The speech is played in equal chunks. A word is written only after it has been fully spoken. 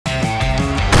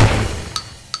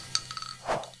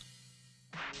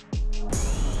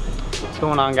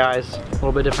going on, guys? A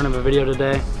little bit different of a video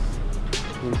today.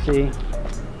 You can see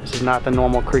this is not the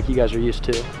normal creek you guys are used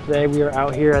to. Today we are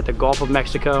out here at the Gulf of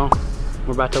Mexico.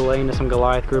 We're about to lay into some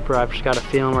Goliath grouper. I've just got a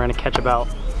feeling we're gonna catch about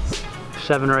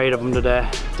 7 or 8 of them today.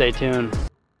 Stay tuned.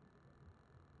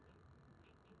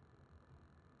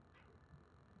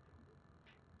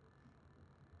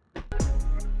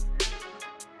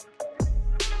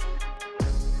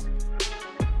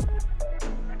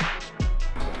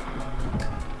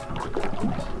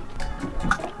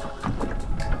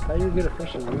 How are you good at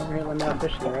fishing? I'm over here letting me out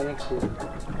fishing right next to you.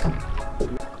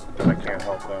 I can't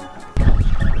help them.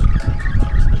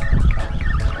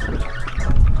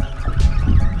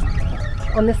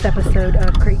 On this episode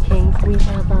of Creek Kings, we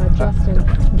have Justin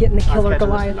getting the killer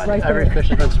Goliath right there. Every fish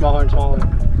has been smaller and smaller.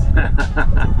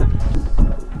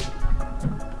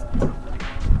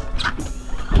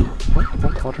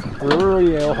 Oh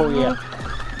yeah, oh yeah.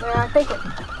 Yeah, I think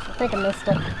I missed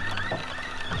it.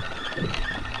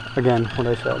 Again, what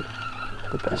I said,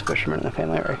 the best fisherman in the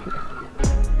family right here.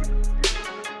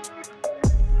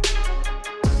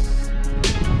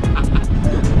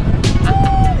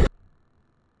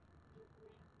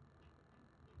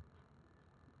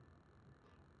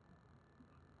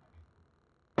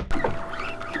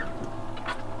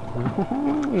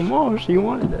 Almost, you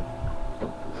wanted it.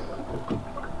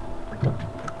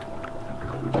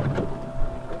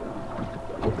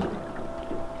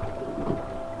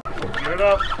 Get it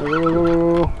up.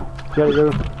 Oh, gotta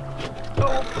go.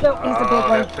 Oh, no, he's a big one.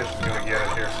 That fish is gonna get it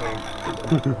here soon.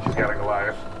 She's got a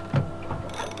Goliath.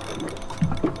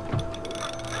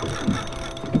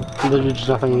 There's just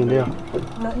nothing you can do.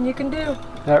 Nothing you can do.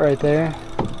 That right there,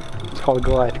 it's called a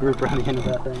Goliath grouper on the end of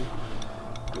that thing.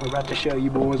 We're about to show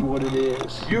you boys what it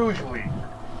is. Usually,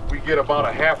 we get about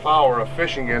a half hour of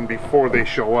fishing in before they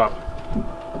show up.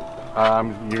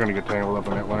 You're gonna get tangled up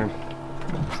in that line.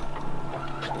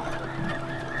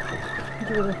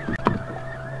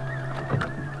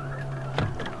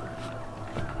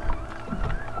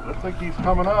 Looks like he's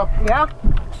coming up. Yeah.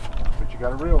 But you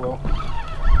got a reel though.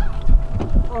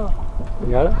 Oh.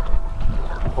 You got it?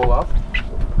 Pull up.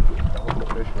 That was the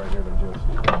fish right there that just.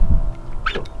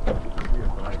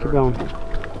 Keep going.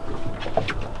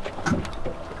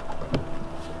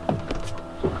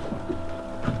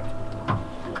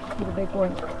 He's a big boy.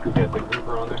 You got the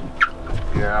grouper on there?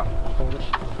 Yeah.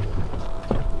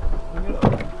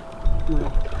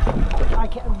 I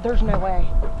can't, there's no way.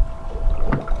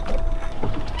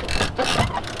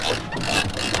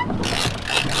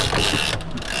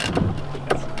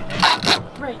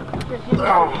 Right, here.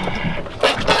 Oh,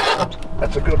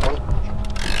 that's a good one.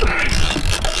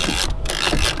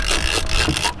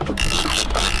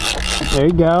 There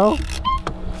you go.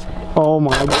 Oh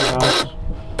my gosh.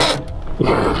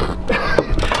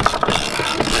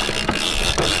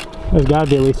 There's got to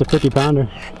be at least a 50-pounder.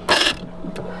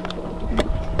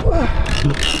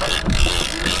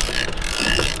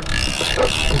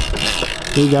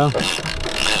 Here you go.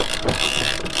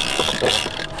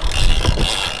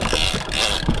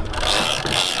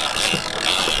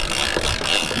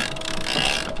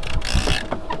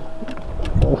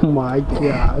 Oh my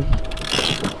gosh.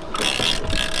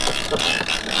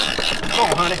 Oh,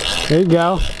 honey. There you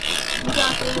go.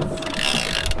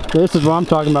 This is what I'm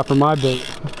talking about for my bait.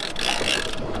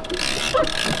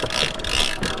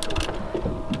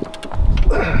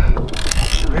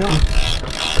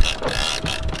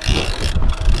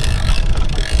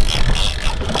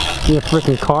 See a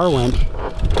freaking car winch.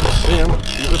 See him.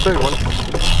 He's a big one.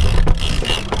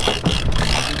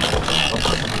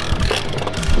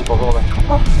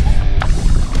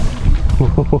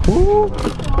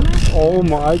 Oh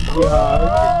my god.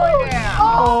 Oh, yeah.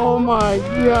 Oh my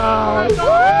god.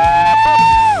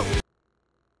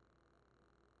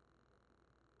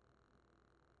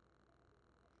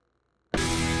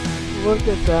 Look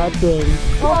at that thing.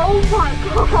 Oh my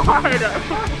god.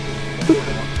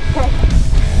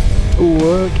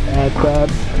 Look at that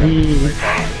beast.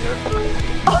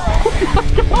 Oh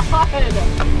my god.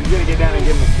 You gotta get down and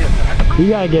give him a kiss. You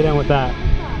gotta get in with that.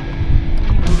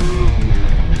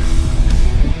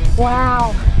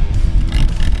 Wow.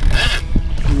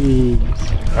 Jeez.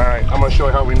 Alright, I'm gonna show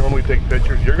you how we normally take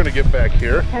pictures. You're gonna get back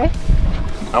here. Okay.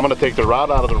 I'm gonna take the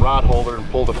rod out of the rod holder and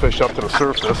pull the fish up to the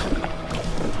surface.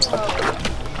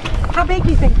 How big do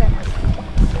you think that is?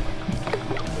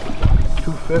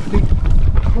 250.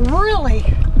 Really?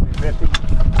 50.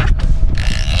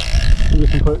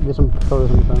 Get some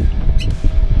photos on your phone.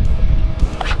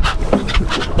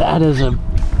 That is a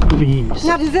beast.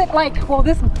 Now does it like, will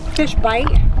this fish bite?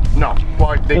 No,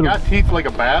 well they got teeth like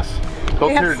a bass. They'll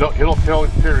Yes.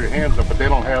 tear your hands up, but they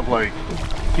don't have like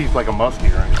teeth like a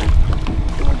muskie or anything.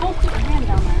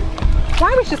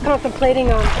 Well, I was just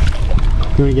contemplating on.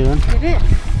 You want to get in? It is.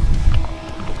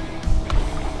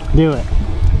 Do it.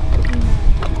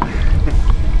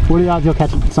 What are the odds you'll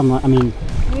catch something? I mean,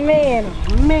 Man,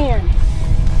 man.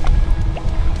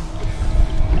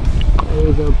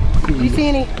 Do you see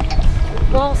any?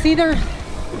 Well, see, they're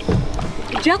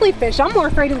jellyfish. I'm more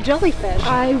afraid of jellyfish.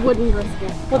 I wouldn't risk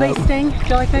it. Will they sting,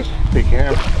 jellyfish? They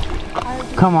can.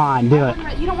 come on, do it.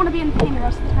 You don't want to be in pain the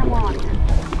rest of the time while on here.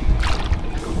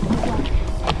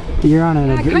 You're on an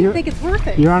I kind of think it's worth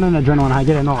it. You're on an adrenaline high.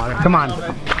 Get in the water. Come on.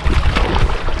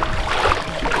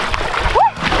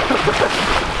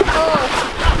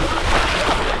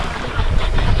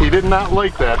 He did not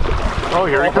like that. Oh,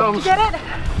 here he comes. Get it?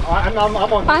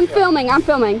 I'm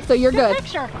filming, so you're good.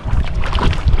 Picture.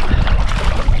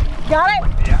 Got it?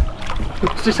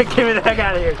 Just like, give me the heck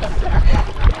out of here.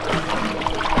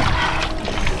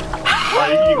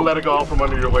 You can let it go out from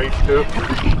under your waist too.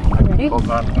 Ready? Hold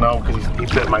on. No, because he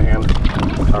bit my hand.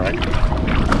 All right.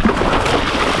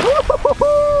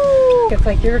 It's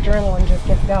like your adrenaline just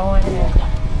gets going and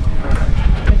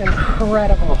it's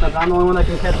incredible. Well, since I'm the only one that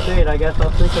can catch bait, I guess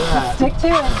I'll stick to that. Stick to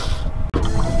it.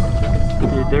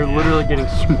 Dude, they're literally getting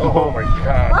small. Oh my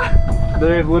God.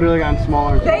 They've literally gotten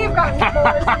smaller. They have gotten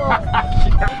smaller and smaller.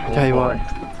 Tell you what.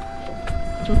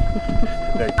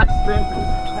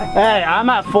 Hey, I'm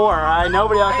at 4, alright?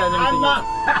 Nobody else has anything. I'm not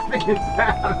laughing at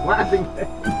that. I'm laughing at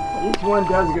each one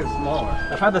does get smaller.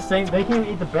 I've had the same. They can't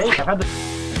even eat the bait. I've had the.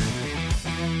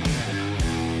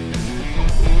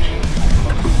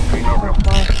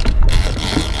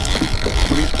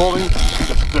 When he's pulling,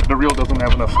 the reel doesn't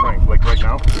have enough strength, like right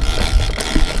now.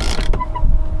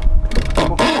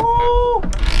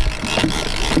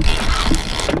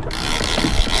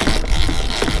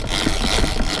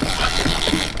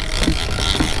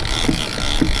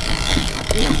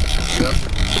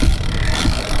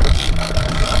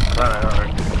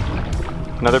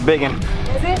 Alright. Another big one.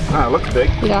 Is it? Ah, it looks big.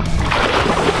 Yeah.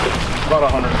 About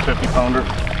 150 pounder.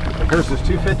 The Hers is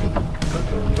 250.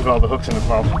 Look at all the hooks in his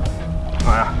mouth.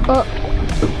 Oh,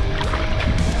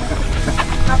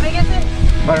 How big is it?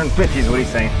 150 is what he's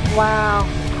saying. Wow.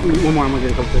 One more, I'm gonna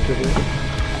get a couple pictures here.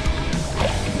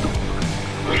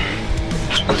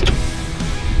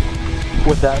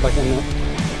 With that, like in the.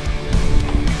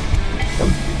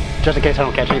 Just in case I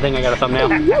don't catch anything, I got a thumbnail.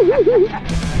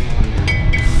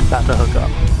 That's a hook up.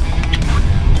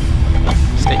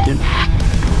 Stay tuned.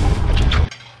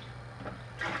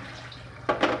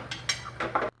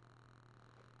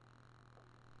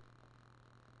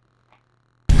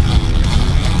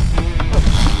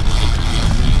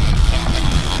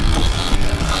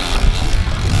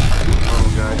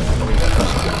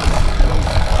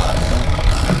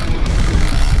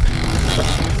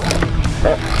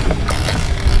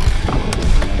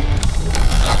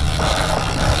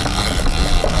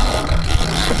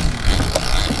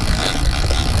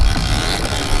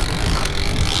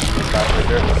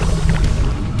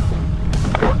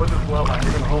 Put this well on.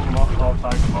 You're going to hold them off all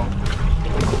sides of the boat.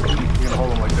 You're going to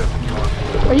hold them like this if you want.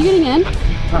 are you getting in?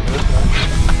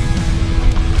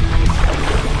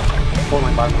 Hold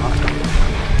my bottom off.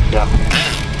 Yeah.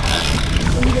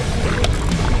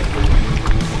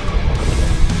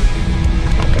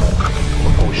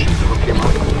 Oh shit, the hook came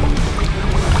out.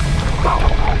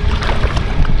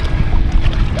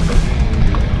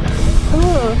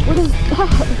 Oh, what is that?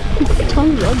 His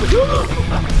tongue's ugly.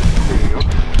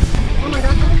 Oh my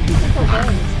gosh, how many pieces are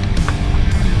those?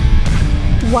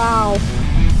 Wow.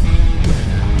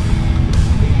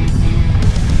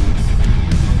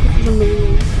 This is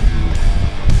amazing.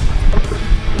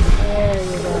 There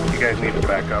you go. You guys need to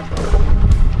back up.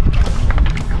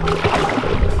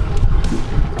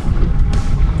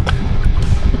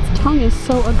 Its tongue is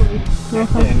so ugly. No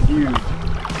offense. And huge.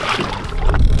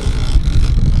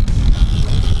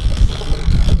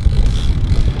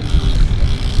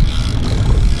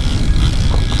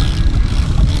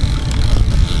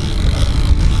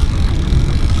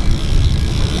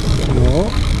 Oh,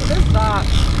 What is that? A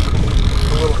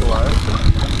little Goliath.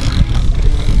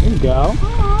 there you go.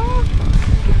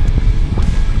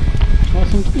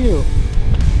 Nice and cute.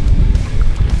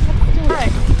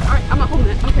 Alright, I'm not holding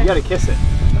it. Okay. You gotta kiss it.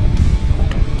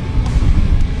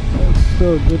 That's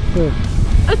so good fish.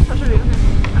 That's pressure me.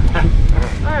 Okay.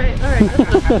 Alright.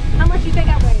 How much do you think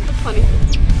that weighs? That's funny.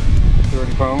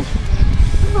 30 pounds.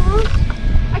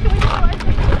 I can wait till I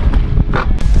think.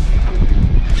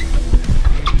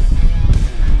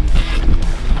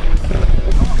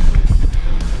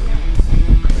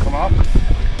 Come off.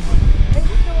 Hey,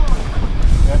 what's still on?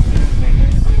 That's it.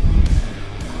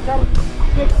 Is that a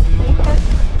big snake head?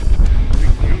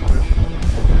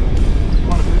 You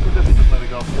want to fish with this and just let it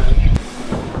go.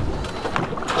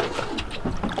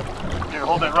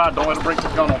 rod. Don't let it break the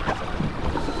gunnel.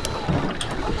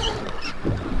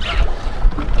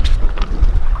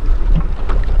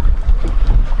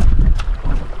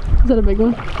 Is that a big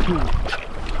one?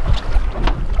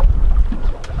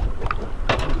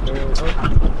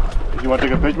 You want to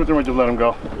take a picture with him or just let him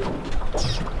go?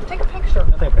 Take a picture.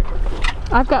 I'll take a picture.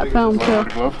 I've got film too. You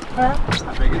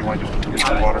want to just get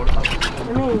some water?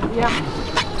 I mean, yeah.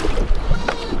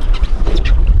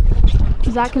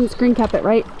 Zach can screen cap it,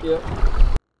 right? Yep.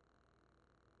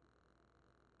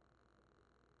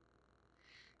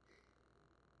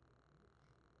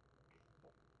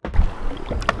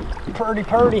 Purdy,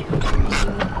 purdy.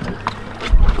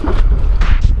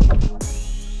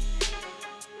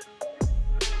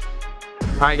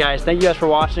 Alright guys, thank you guys for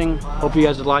watching. Hope you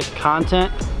guys would like the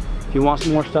content. If you want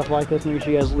some more stuff like this, make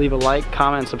sure you guys leave a like,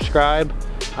 comment, and subscribe.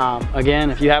 Again,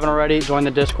 if you haven't already, join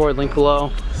the Discord, link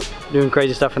below. Doing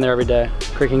crazy stuff in there every day.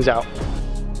 Creek Kings out.